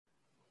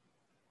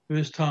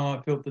first time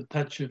I felt the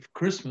touch of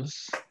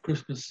Christmas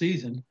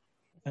season,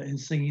 in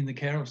singing the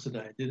carols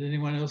today. Did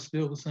anyone else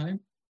feel the same?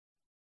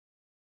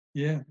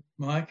 Yeah,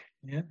 Mike?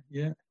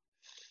 Yeah.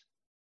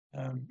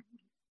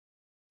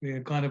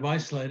 We're kind of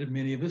isolated,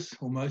 many of us,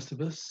 or most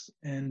of us.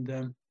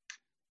 But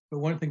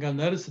one thing I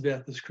noticed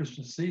about this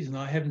Christmas season,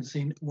 I haven't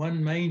seen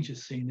one manger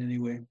scene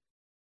anywhere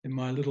in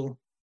my little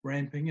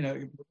ramping,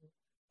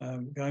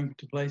 going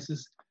to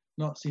places,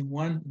 not seen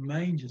one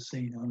manger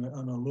scene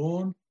on a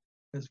lawn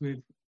as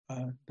we've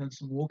done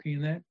some walking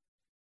in that.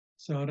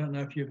 So I don't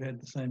know if you've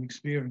had the same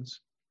experience.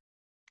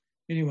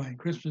 Anyway,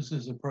 Christmas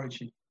is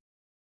approaching,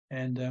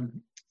 and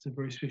it's a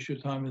very special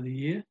time of the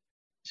year.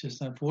 It's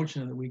just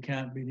unfortunate that we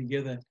can't be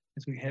together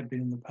as we have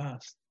been in the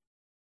past.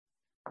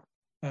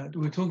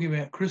 We're talking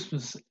about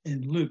Christmas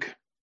in Luke.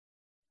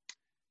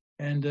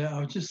 And I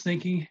was just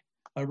thinking,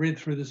 I read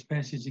through this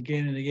passage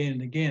again and again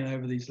and again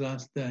over these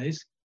last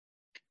days,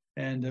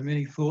 and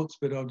many thoughts,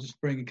 but I'll just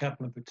bring a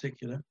couple in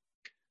particular.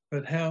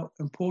 But how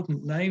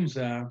important names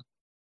are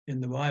in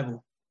the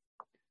Bible.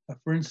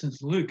 For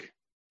instance, Luke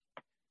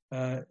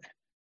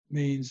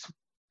means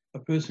a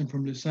person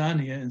from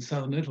Lusania in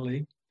southern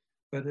Italy,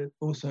 but it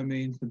also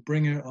means the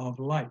bringer of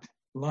light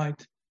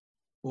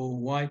or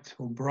white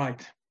or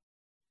bright.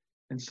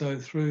 And so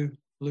through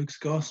Luke's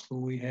gospel,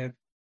 we have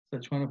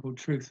such wonderful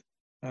truth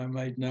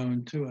made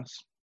known to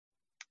us.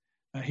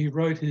 He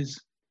wrote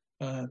his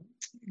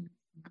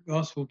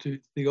gospel to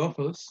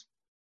Theophilus,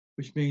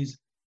 which means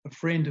a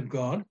friend of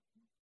God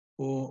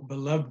or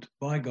beloved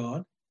by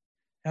God.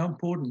 How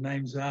important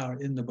names are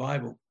in the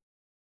Bible.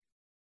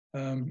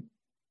 And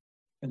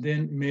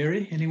then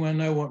Mary, anyone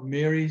know what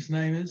Mary's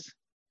name is?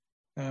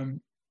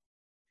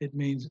 It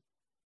means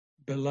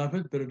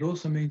beloved, but it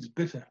also means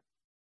bitter.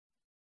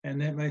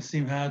 And that may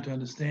seem hard to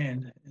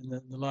understand in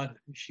the light of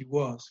who she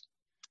was.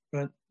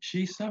 But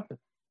she suffered.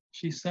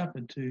 She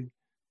suffered to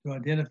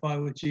identify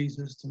with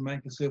Jesus, to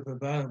make herself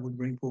available to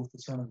bring forth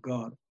the Son of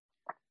God.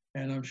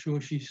 And I'm sure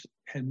she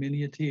had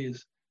many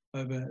tears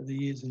over the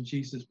years of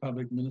Jesus'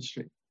 public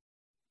ministry.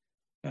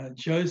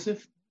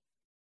 Joseph,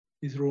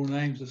 these are all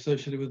names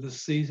associated with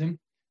this season.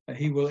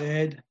 He will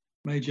add,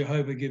 may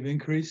Jehovah give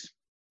increase.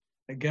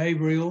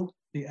 Gabriel,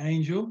 the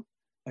angel,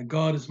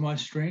 God is my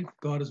strength,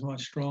 God is my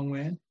strong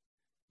man.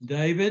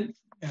 David,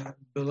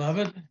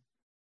 beloved.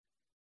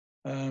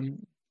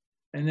 And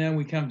now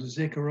we come to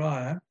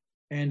Zechariah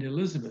and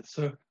Elizabeth.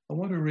 So I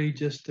want to read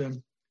just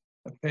a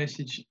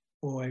passage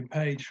or a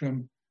page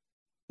from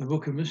the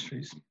Book of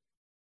Mysteries.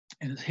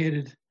 And it's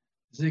headed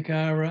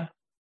Zechariah,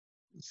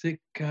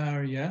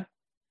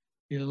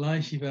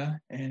 Elisheva,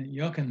 and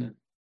Yochanan.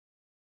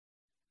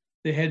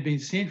 There had been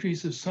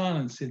centuries of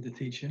silence, said the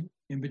teacher,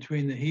 in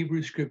between the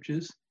Hebrew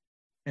scriptures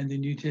and the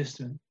New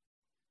Testament.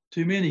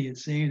 Too many, it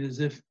seemed, as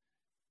if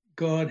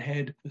God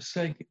had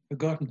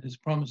forgotten his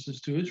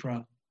promises to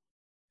Israel.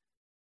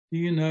 Do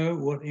you know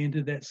what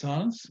ended that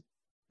silence?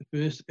 The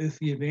first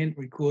earthly event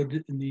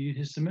recorded in the New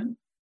Testament?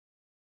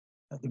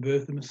 The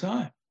birth of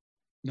Messiah.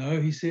 No,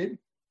 he said,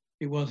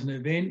 it was an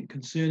event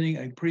concerning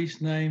a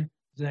priest named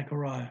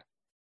Zechariah.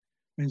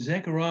 When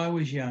Zechariah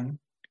was young,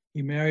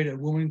 he married a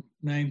woman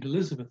named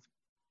Elizabeth.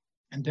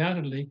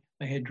 Undoubtedly,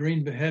 they had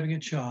dreamed of having a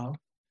child,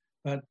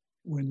 but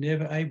were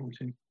never able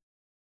to.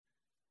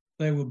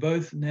 They were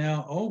both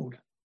now old.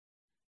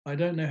 I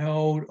don't know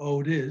how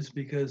old is,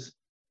 because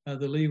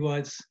the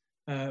Levites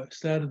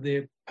started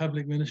their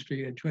public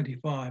ministry at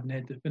 25 and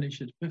had to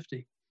finish at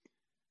 50.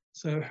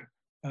 So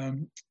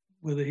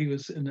whether he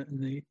was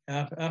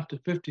after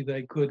 50,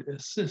 they could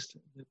assist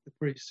the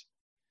priest.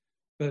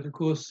 But of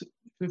course,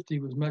 50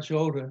 was much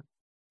older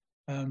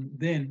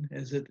then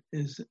as it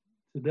is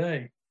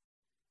today.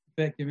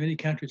 In fact, in many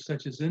countries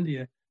such as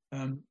India,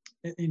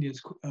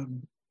 India's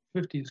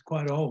 50 is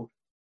quite old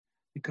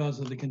because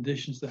of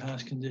the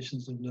harsh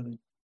conditions of living.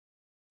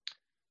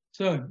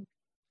 So,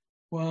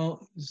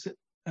 while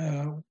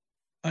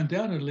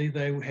undoubtedly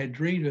they had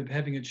dreamed of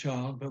having a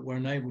child but were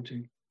unable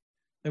to,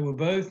 they were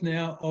both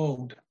now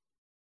old.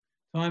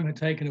 Time had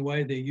taken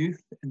away their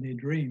youth and their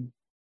dream.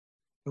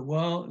 But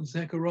while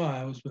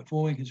Zechariah was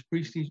performing his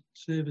priestly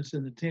service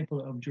in the temple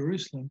of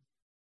Jerusalem,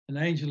 an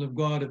angel of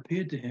God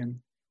appeared to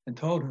him and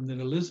told him that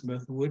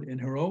Elizabeth would, in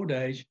her old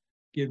age,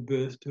 give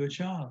birth to a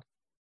child.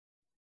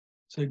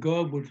 So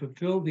God would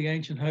fulfill the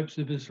ancient hopes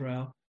of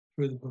Israel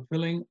through the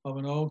fulfilling of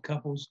an old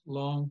couple's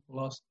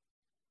long-lost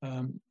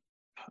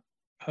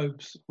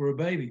hopes for a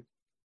baby.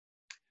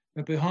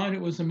 But behind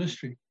it was a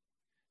mystery.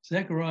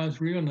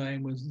 Zechariah's real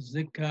name was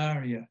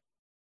Zechariah.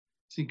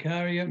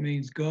 Zechariah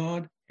means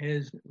God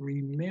has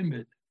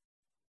remembered.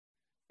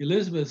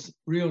 Elizabeth's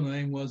real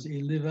name was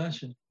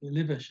Elivasha.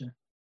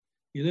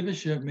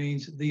 Elivasha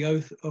means the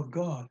oath of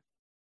God.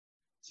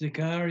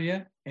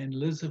 Zechariah and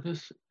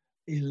Elizabeth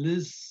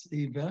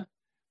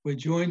were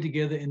joined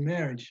together in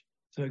marriage.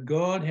 So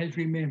God has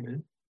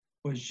remembered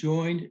was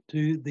joined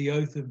to the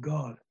oath of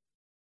God.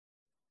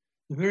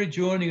 The very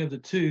joining of the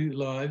two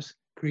lives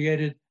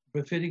created a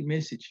prophetic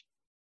message.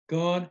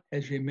 God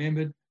has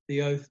remembered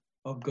the oath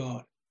of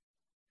God.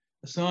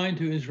 A sign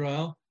to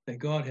Israel that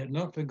God had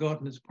not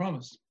forgotten his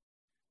promise.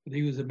 but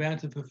he was about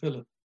to fulfill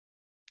it.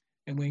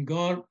 And when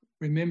God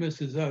remembers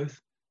his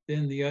oath,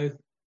 then the oath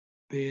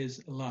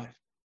bears life.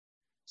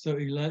 So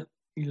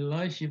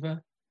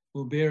Elisha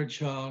will bear a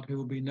child who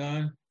will be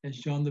known as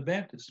John the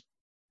Baptist,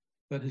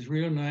 but his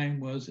real name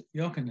was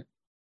Jochanan.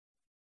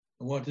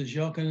 What does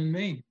Jochanan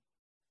mean?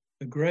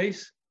 The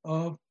grace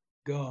of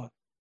God.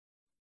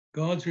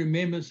 God's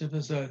remembrance of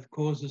his oath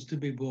causes to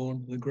be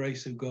born the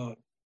grace of God.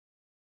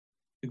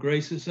 The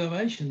grace of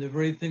salvation, the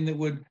very thing that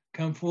would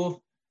come forth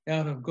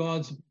out of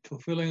God's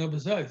fulfilling of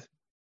his oath.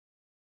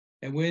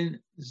 And when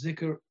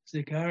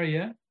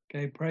Zechariah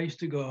gave praise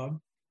to God,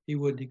 he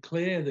would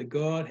declare that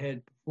God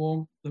had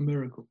performed the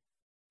miracle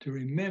to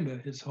remember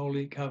his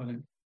holy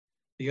covenant,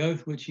 the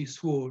oath which he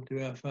swore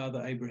to our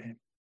father Abraham.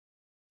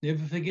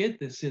 Never forget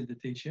this, said the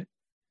teacher.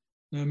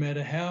 No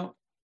matter how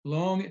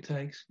long it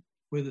takes,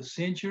 whether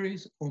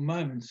centuries or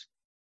moments,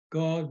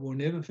 God will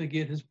never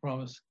forget his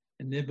promise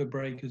and never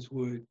break his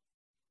word.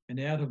 And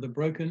out of the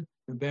broken,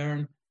 the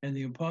barren, and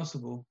the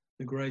impossible,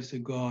 the grace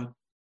of God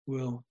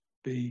will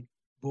be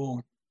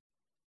born.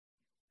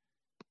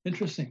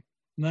 Interesting.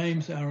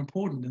 Names are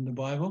important in the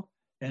Bible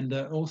and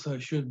also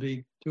should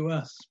be to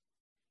us.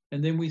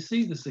 And then we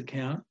see this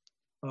account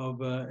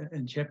of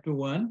in chapter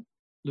 1,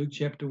 Luke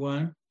chapter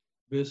 1,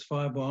 verse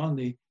 5 on,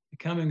 the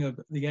coming of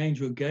the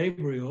angel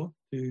Gabriel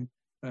to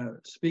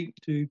speak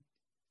to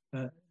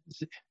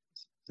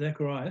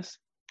Zacharias.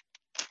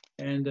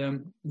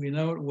 And we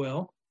know it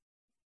well.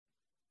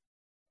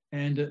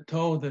 And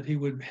told that he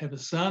would have a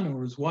son,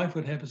 or his wife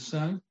would have a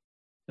son,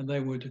 and they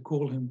were to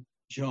call him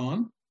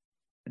John,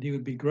 and he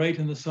would be great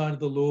in the sight of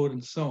the Lord,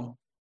 and so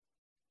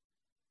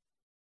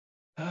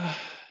on.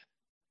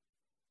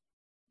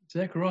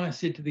 Zacharias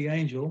said to the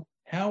angel,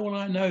 "How will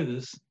I know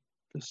this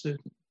for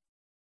certain?"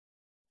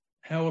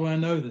 How will I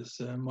know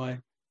this? In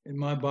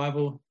my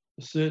Bible,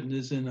 for certain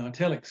is in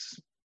italics.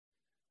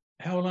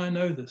 How will I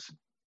know this?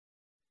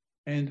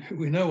 And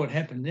we know what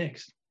happened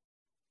next.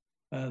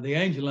 The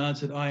angel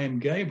answered, "I am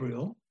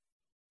Gabriel,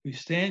 who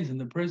stands in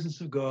the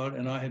presence of God,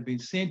 and I have been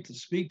sent to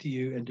speak to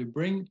you and to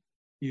bring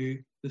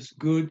you this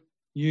good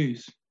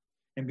news.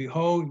 And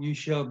behold, you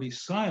shall be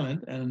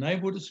silent and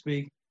unable to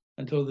speak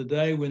until the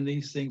day when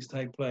these things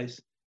take place,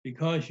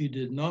 because you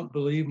did not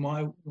believe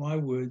my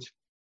words,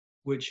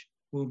 which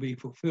will be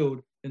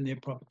fulfilled in their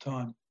proper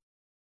time."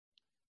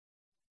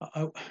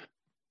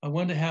 I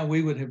wonder how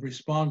we would have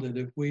responded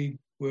if we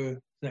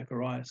were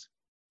Zacharias,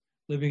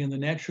 living in the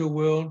natural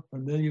world,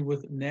 familiar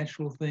with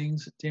natural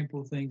things,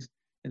 temporal things,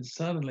 and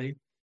suddenly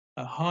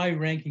a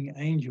high-ranking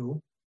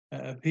angel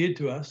appeared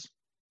to us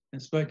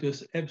and spoke to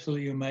us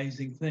absolutely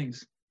amazing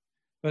things.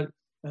 But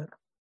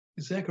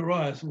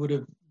Zacharias would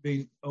have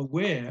been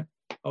aware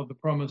of the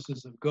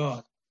promises of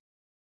God,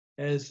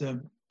 as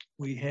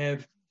we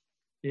have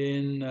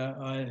in,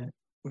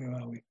 where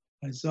are we?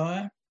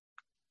 Isaiah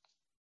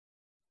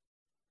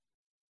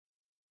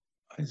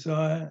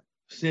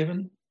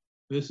 7,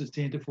 verses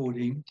 10 to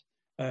 14.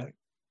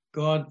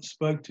 God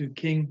spoke to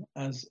King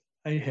Ahaz,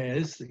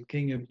 the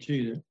king of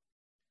Judah,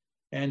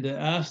 and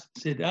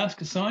said,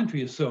 "Ask a sign for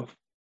yourself."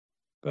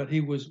 But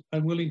he was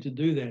unwilling to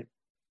do that.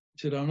 He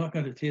said, "I'm not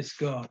going to test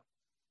God."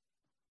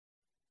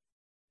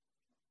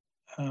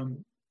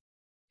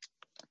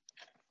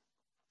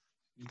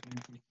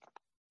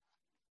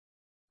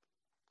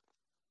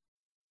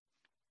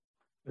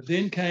 But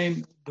then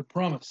came the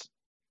promise.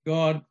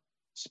 God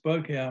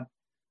spoke out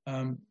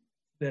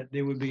that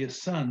there would be a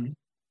son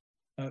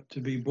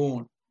to be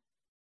born.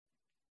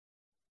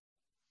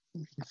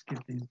 Let's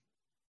get these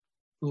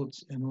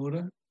thoughts in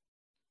order.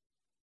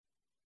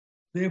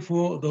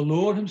 "Therefore, the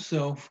Lord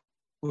himself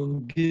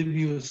will give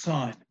you a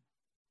sign.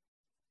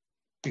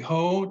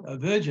 Behold, a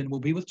virgin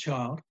will be with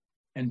child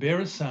and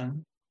bear a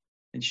son,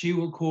 and she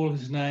will call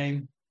his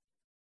name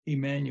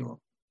Emmanuel."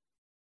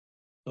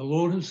 The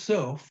Lord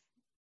himself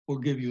will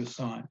give you a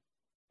sign.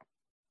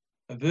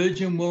 A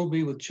virgin will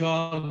be with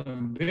child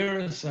and bear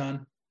a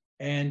son,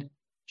 and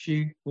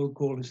she will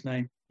call his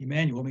name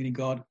Emmanuel, meaning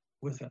God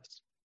with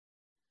us.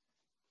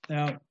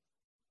 Now, it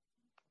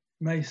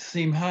may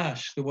seem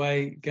harsh the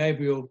way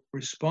Gabriel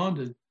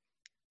responded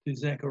to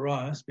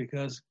Zacharias,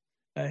 because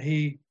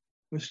he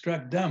was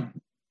struck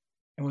dumb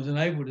and was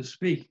unable to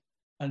speak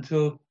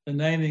until the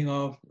naming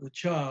of the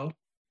child.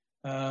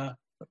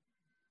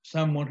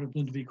 Some wanted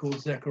him to be called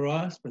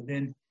Zacharias, but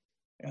then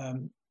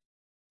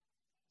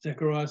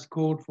Zacharias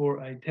called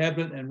for a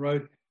tablet and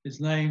wrote,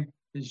 "His name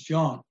is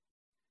John."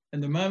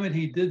 And the moment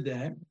he did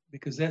that,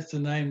 because that's the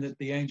name that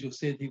the angel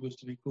said he was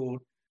to be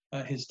called,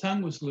 his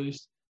tongue was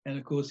loosed, and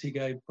of course he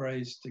gave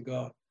praise to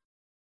God.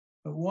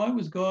 But why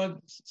was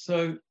God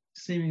so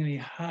seemingly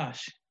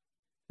harsh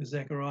to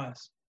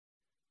Zacharias?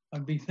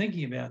 I've been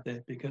thinking about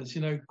that because,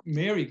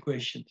 Mary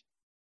questioned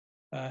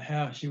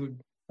how she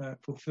would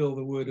fulfill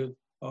the word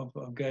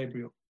of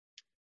Gabriel.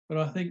 But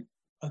I think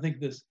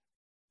this,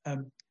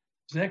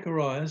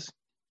 Zacharias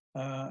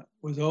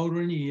was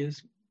older in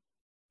years.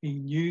 He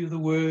knew the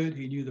word,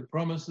 he knew the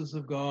promises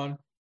of God,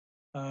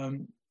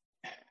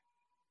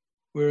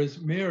 whereas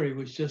Mary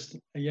was just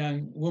a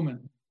young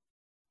woman.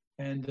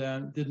 and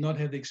did not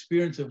have the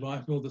experience of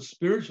life nor the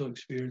spiritual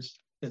experience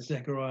that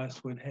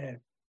Zacharias would have.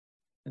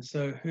 And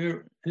so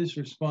his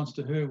response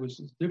to her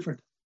was different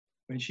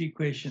when she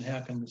questioned,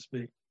 how can this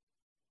be?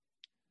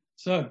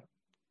 So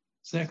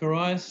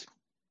Zacharias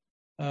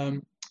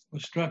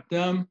was struck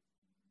dumb.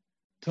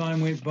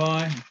 Time went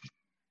by.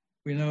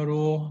 We know it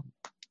all.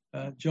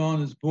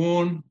 John is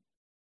born.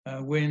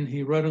 When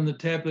he wrote on the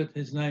tablet,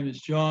 his name is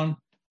John.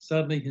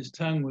 Suddenly his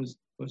tongue was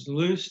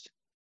loosed.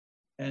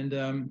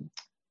 And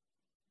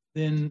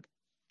then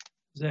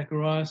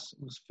Zacharias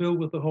was filled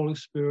with the Holy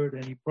Spirit,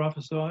 and he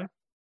prophesied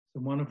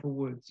some wonderful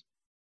words.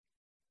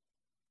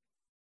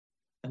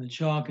 And the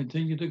child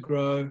continued to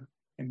grow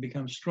and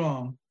become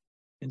strong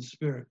in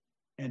spirit.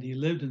 And he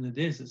lived in the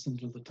deserts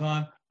until the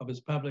time of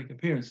his public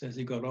appearance as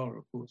he got older,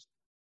 of course.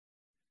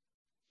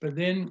 But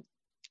then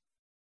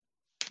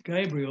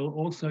Gabriel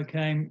also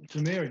came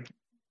to Mary.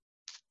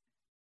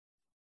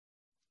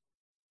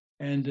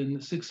 And in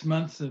the 6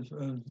 months of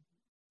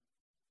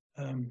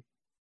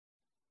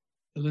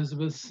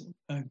Elizabeth's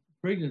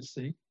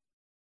pregnancy,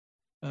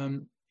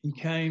 he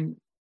came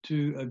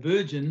to a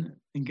virgin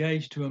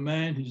engaged to a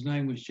man whose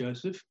name was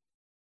Joseph,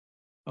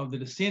 of the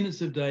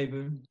descendants of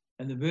David,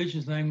 and the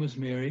virgin's name was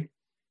Mary.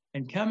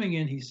 And coming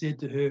in, he said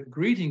to her,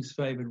 "Greetings,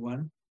 favored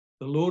one,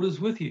 the Lord is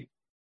with you."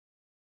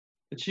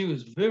 But she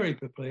was very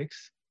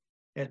perplexed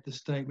at the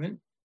statement,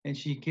 and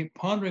she kept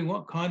pondering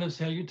what kind of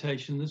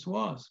salutation this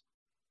was.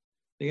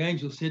 The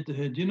angel said to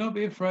her, "Do not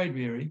be afraid,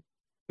 Mary,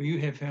 for you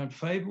have found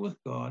favor with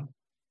God,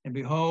 and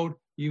behold,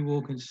 you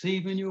will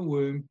conceive in your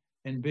womb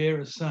and bear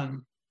a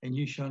son, and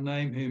you shall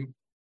name him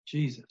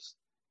Jesus.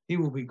 He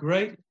will be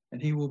great,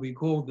 and he will be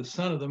called the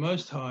Son of the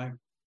Most High,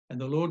 and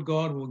the Lord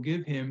God will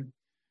give him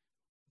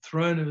the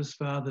throne of his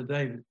father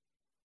David,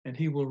 and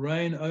he will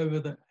reign over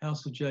the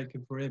house of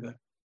Jacob forever,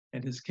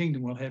 and his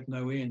kingdom will have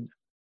no end."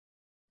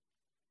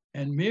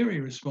 And Mary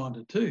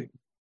responded too.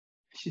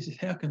 She said,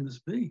 "How can this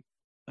be,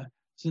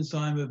 since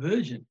I am a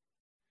virgin?"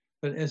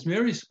 But as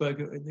Mary spoke,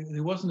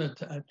 there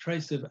wasn't a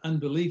trace of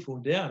unbelief or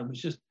doubt. It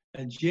was just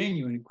a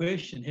genuine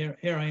question.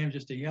 Here I am,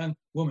 just a young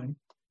woman,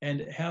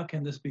 and how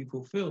can this be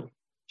fulfilled?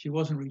 She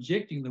wasn't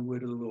rejecting the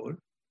word of the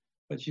Lord,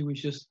 but she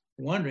was just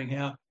wondering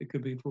how it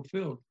could be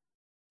fulfilled.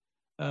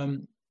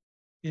 In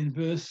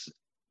verse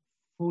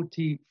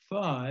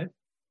 45,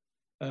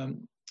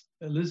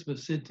 Elizabeth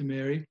said to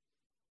Mary,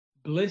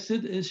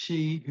 "Blessed is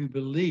she who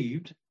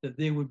believed that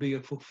there would be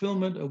a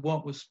fulfillment of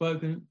what was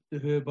spoken to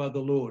her by the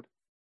Lord."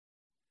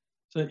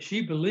 So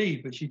she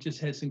believed, but she just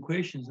had some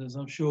questions, as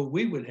I'm sure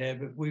we would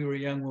have if we were a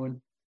young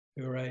woman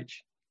her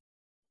age.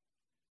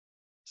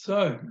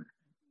 So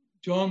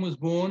John was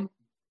born,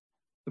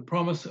 the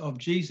promise of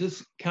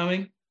Jesus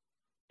coming,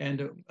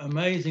 and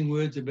amazing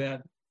words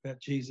about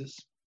Jesus.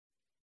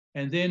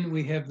 And then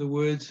we have the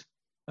words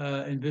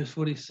in verse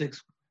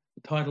 46,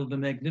 titled "The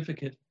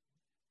Magnificat."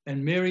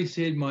 And Mary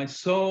said, "My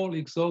soul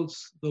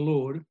exalts the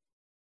Lord,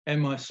 and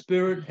my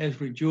spirit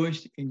has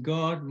rejoiced in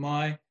God,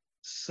 my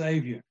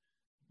Savior."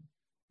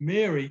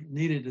 Mary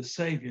needed a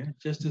Savior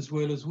just as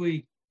well as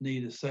we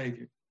need a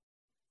Savior.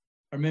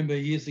 I remember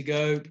years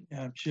ago,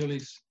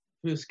 Shirley's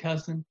first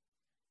cousin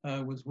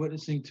was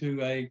witnessing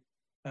to a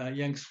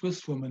young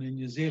Swiss woman in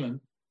New Zealand.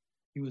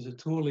 He was a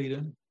tour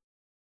leader,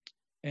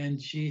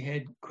 and she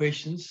had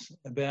questions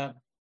about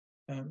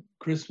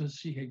Christmas.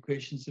 She had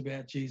questions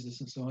about Jesus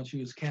and so on. She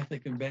was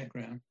Catholic in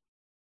background.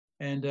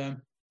 And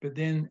but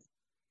then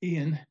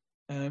Ian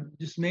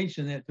just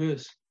mentioned that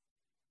verse,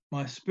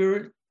 "My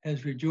spirit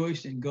has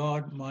rejoiced in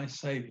God, my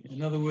Savior."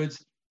 In other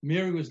words,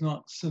 Mary was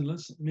not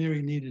sinless.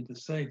 Mary needed a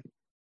Savior.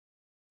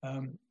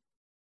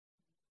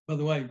 By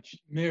the way,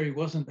 Mary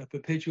wasn't a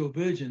perpetual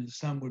virgin, as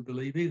some would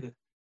believe either,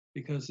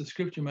 because the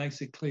scripture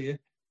makes it clear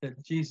that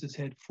Jesus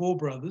had 4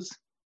 brothers,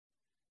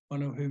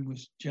 one of whom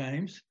was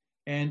James,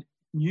 and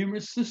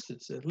numerous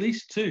sisters, at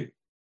least 2.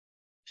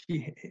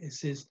 It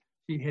says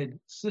she had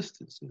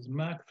sisters. It's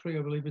Mark 3,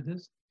 I believe it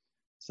is.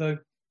 So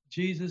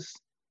Jesus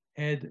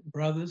had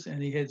brothers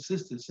and he had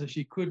sisters. So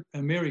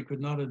Mary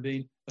could not have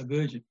been a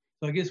virgin.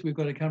 So I guess we've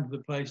got to come to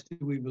the place, do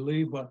we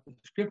believe what the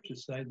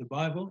scriptures say, the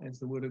Bible as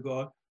the word of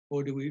God,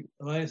 or do we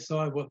lay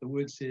aside what the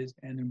word says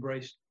and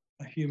embrace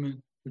a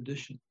human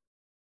tradition,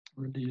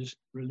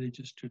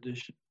 religious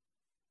tradition?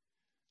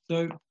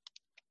 So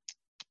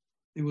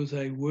there was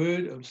a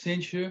word of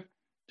censure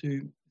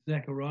to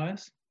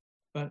Zacharias,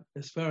 but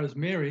as far as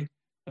Mary,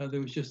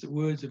 there was just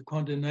words of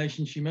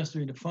condemnation. She must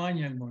have been a fine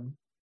young woman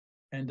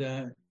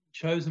and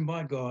chosen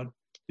by God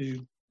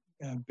to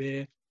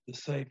bear the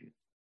Savior.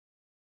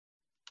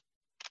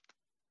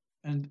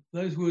 And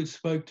those words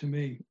spoke to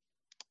me.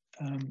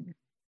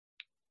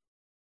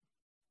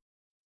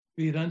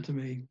 Be it unto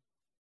me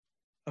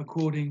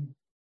according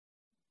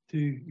to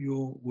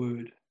your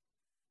word.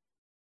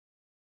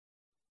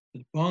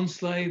 The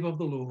bondslave of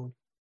the Lord,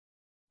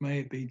 may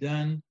it be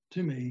done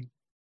to me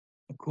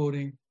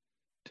according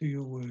to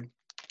your word.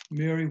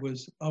 Mary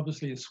was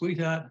obviously a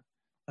sweetheart,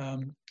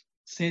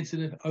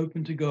 sensitive,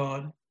 open to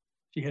God.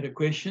 She had a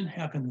question,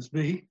 how can this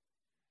be?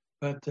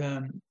 But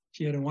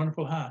she had a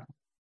wonderful heart.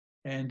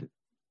 And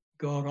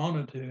God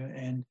honored her,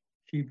 and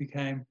she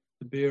became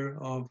the bearer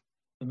of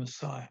the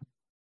Messiah.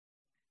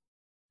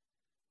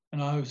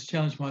 And I always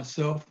challenge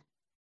myself,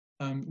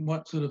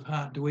 what sort of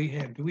heart do we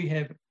have? Do we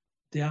have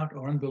doubt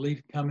or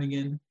unbelief coming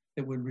in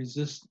that would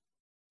resist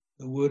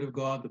the word of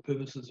God, the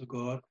purposes of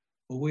God?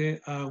 Or where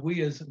are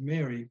we as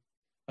Mary?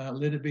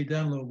 Let it be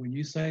done, Lord. When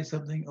you say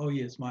something, oh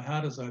yes, my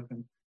heart is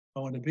open. I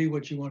want to be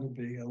what you want to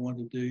be. I want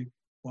to do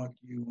what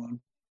you want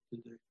to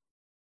do.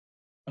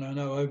 And I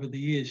know over the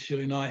years,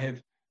 Shirley and I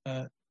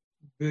have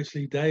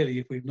virtually daily,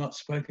 if we've not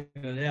spoken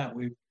it out,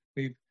 we've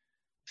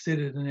said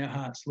it in our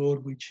hearts,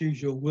 Lord, we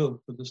choose your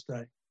will for this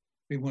day.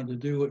 We want to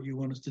do what you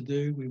want us to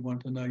do. We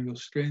want to know your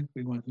strength.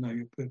 We want to know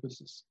your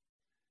purposes.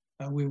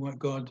 We want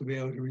God to be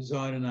able to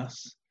reside in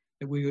us,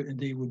 that we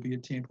indeed would be a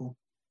temple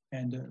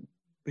and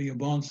be a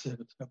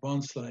bondservant, a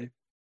bondslave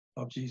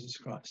of Jesus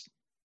Christ.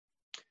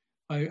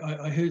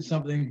 I heard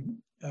something,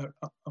 a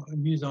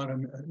news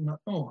item,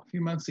 a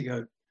few months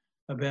ago,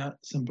 about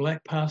some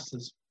black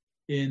pastors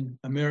in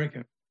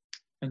America.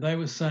 And they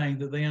were saying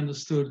that they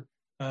understood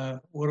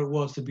what it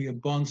was to be a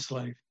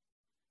bondslave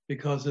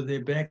because of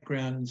their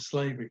background in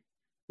slavery.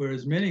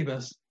 Whereas many of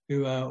us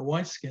who are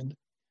white-skinned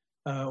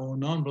or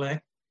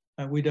non-black,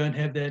 we don't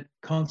have that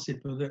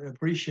concept or that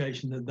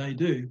appreciation that they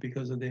do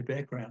because of their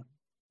background.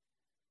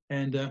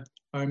 And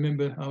I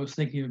remember I was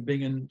thinking of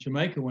being in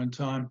Jamaica one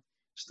time,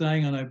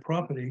 staying on a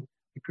property,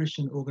 a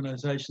Christian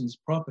organization's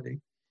property,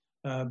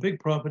 a big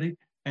property,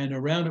 and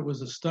around it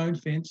was a stone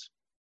fence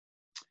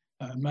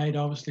made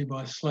obviously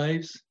by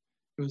slaves.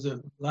 It was a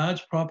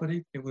large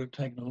property. It would have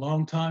taken a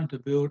long time to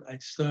build a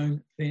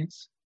stone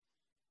fence.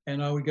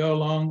 And I would go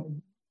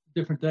along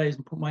different days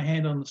and put my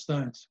hand on the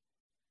stones.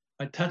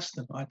 I touched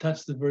them. I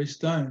touched the very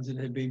stones that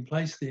had been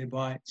placed there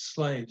by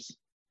slaves,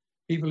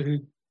 people who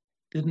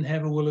didn't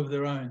have a will of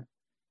their own.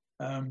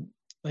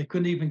 They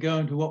couldn't even go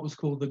into what was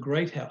called the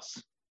Great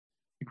House.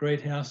 The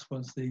Great House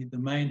was the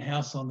main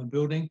house on the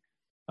building.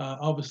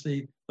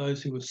 Obviously,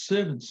 those who were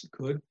servants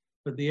could,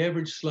 but the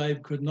average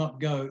slave could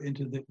not go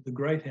into the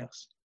Great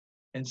House.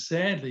 And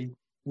sadly,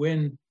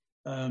 when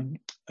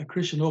a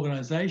Christian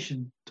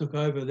organization took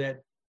over that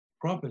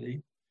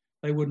property,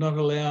 they would not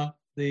allow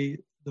the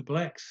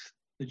blacks,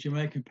 the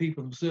Jamaican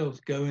people themselves,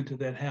 go into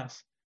that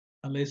house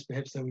unless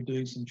perhaps they were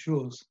doing some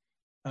chores.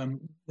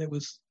 That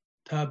was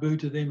taboo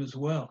to them as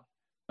well.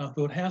 And I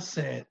thought, how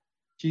sad.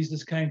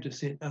 Jesus came to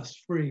set us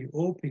free,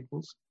 all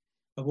peoples,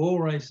 of all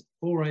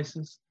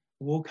races,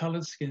 of all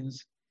coloured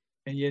skins,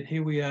 and yet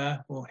here we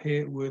are, or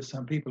here were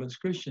some people as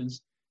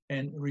Christians,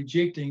 and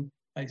rejecting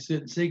a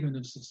certain segment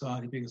of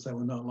society because they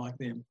were not like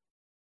them.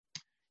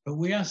 But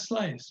we are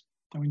slaves.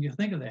 And when you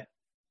think of that,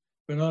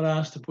 we're not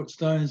asked to put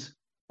stones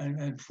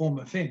and form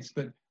a fence,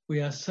 but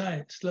we are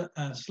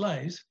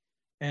slaves.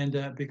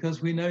 And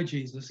because we know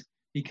Jesus,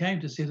 he came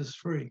to set us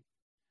free.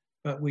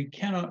 But we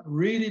cannot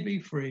really be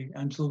free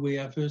until we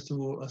are, first of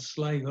all, a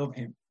slave of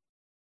him.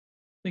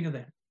 Think of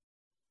that.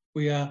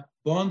 We are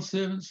bond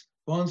servants,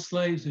 bond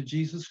slaves of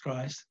Jesus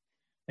Christ.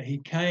 And he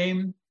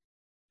came,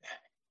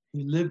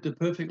 he lived a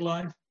perfect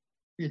life,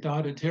 he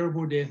died a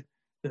terrible death,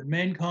 that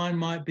mankind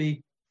might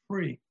be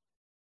free.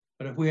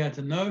 But if we are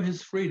to know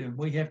his freedom,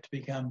 we have to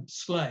become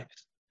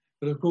slaves.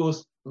 But of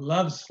course,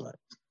 love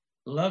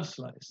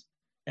slaves.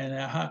 And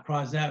our heart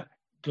cries out,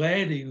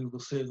 gladly we will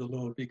serve the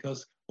Lord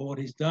because of what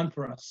he's done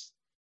for us,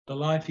 the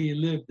life he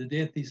lived, the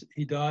death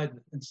he died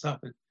and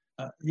suffered.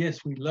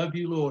 Yes, we love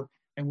you, Lord,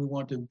 and we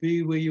want to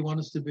be where you want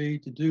us to be,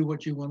 to do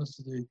what you want us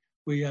to do.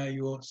 We are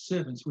your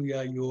servants. We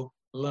are your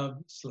love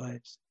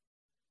slaves.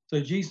 So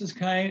Jesus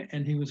came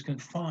and he was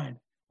confined.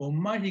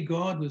 Almighty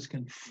God was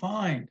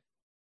confined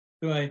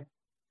to a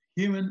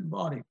human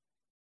body,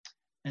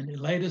 and he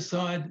laid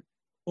aside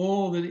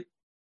all that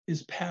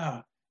is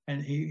power,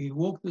 and he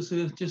walked this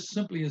earth just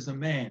simply as a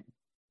man,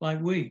 like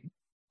we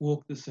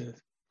walk this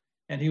earth.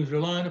 And he was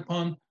reliant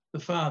upon the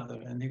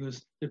Father, and he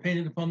was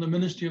dependent upon the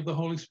ministry of the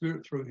Holy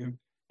Spirit through him,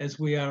 as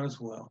we are as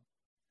well.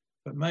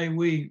 But may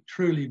we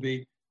truly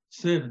be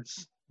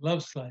servants,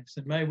 love slaves,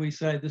 and may we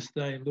say this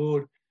day,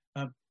 Lord,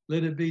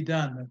 let it be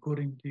done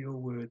according to your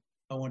word.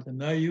 I want to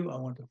know you. I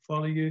want to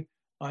follow you.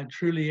 I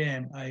truly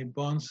am a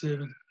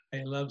bondservant,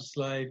 a love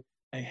slave,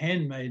 a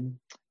handmaiden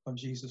of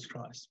Jesus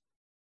Christ.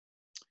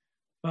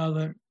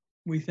 Father,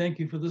 we thank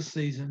you for this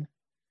season,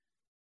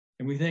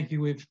 and we thank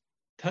you we've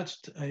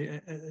touched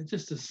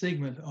just a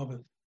segment of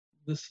it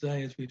this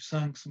day as we've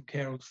sung some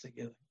carols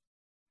together.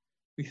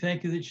 We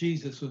thank you that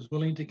Jesus was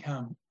willing to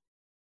come.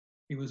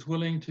 He was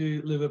willing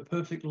to live a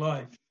perfect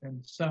life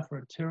and suffer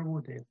a terrible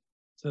death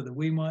so that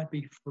we might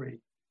be free,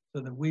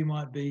 so that we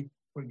might be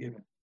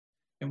forgiven.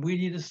 And we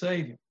need a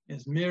Savior.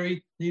 As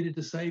Mary needed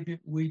a Savior,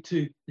 we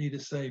too need a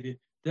Savior.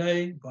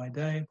 Day by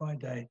day by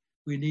day,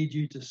 we need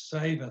you to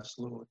save us,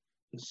 Lord,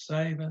 to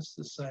save us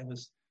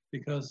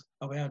because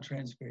of our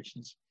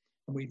transgressions.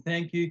 And we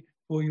thank you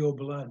for your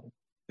blood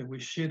that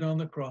was shed on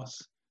the cross,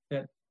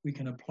 that we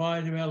can apply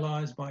to our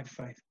lives by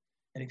faith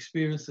and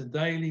experience the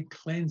daily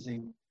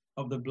cleansing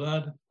of the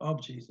blood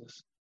of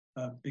Jesus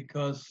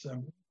because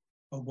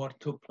of what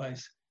took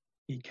place.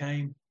 He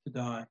came to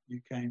die. You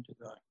came to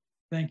die.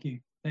 Thank you,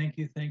 thank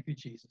you, thank you,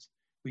 Jesus.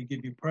 We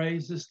give you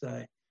praise this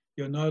day.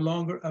 You're no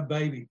longer a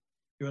baby.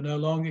 You're no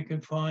longer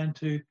confined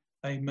to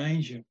a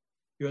manger.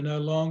 You're no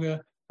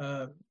longer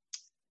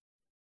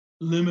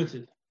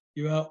limited.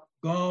 You are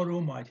God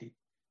Almighty.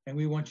 And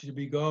we want you to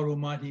be God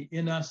Almighty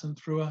in us and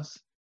through us,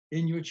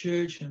 in your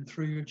church and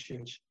through your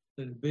church.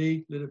 Let it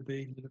be, let it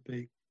be, let it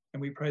be.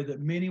 And we pray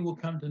that many will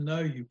come to know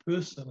you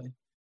personally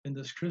in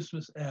this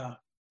Christmas hour,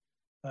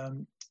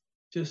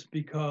 just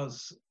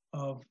because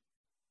of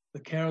the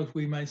carols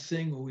we may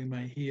sing or we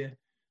may hear.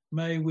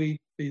 May we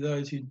be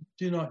those who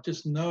do not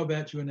just know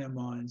about you in our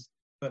minds,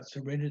 but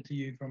surrender to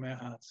you from our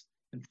hearts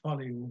and follow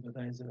you all the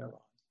days of our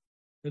lives.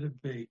 Let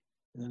it be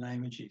in the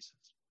name of Jesus.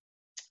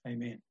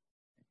 Amen.